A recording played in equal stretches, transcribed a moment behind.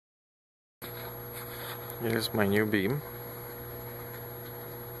Here's my new beam,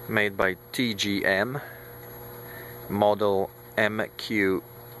 made by TGM, model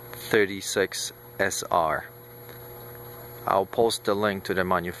MQ-36SR. I'll post the link to the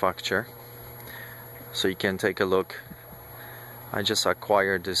manufacturer so you can take a look. I just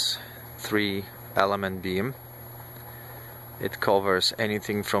acquired this 3-element beam. It covers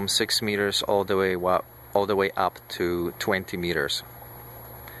anything from 6 meters all the way up to 20 meters.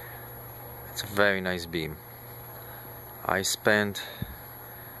 It's a very nice beam. I spent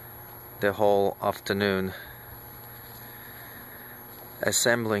the whole afternoon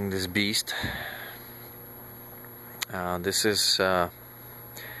assembling this beast. This is the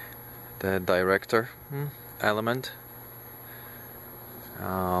director element.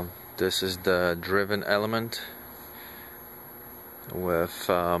 This is the driven element with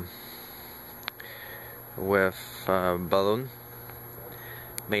balloon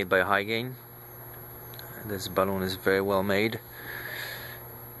made by High Gain. This balloon is very well made.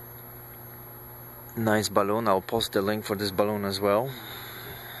 Nice balloon. I'll post the link for this balloon as well.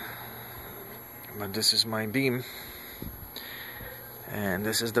 But this is my beam, and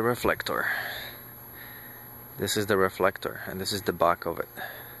this is the reflector. This is the reflector, and this is the back of it.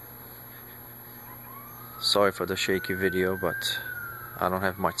 Sorry for the shaky video, but I don't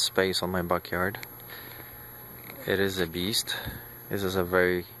have much space on my backyard. It is a beast. This is a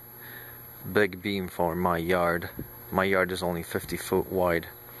very big beam for my yard. My yard is only 50 foot wide.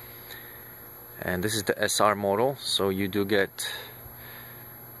 And this is the SR model, so you do get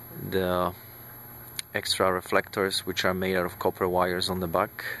the extra reflectors, which are made out of copper wires on the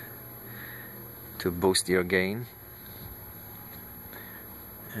back to boost your gain.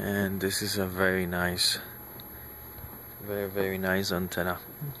 And this is a very nice, very nice antenna.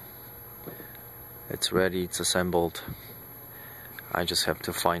 It's ready, it's assembled. I just have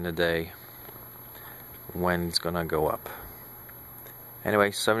to find a day when it's gonna go up.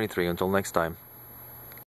 Anyway, 73, until next time.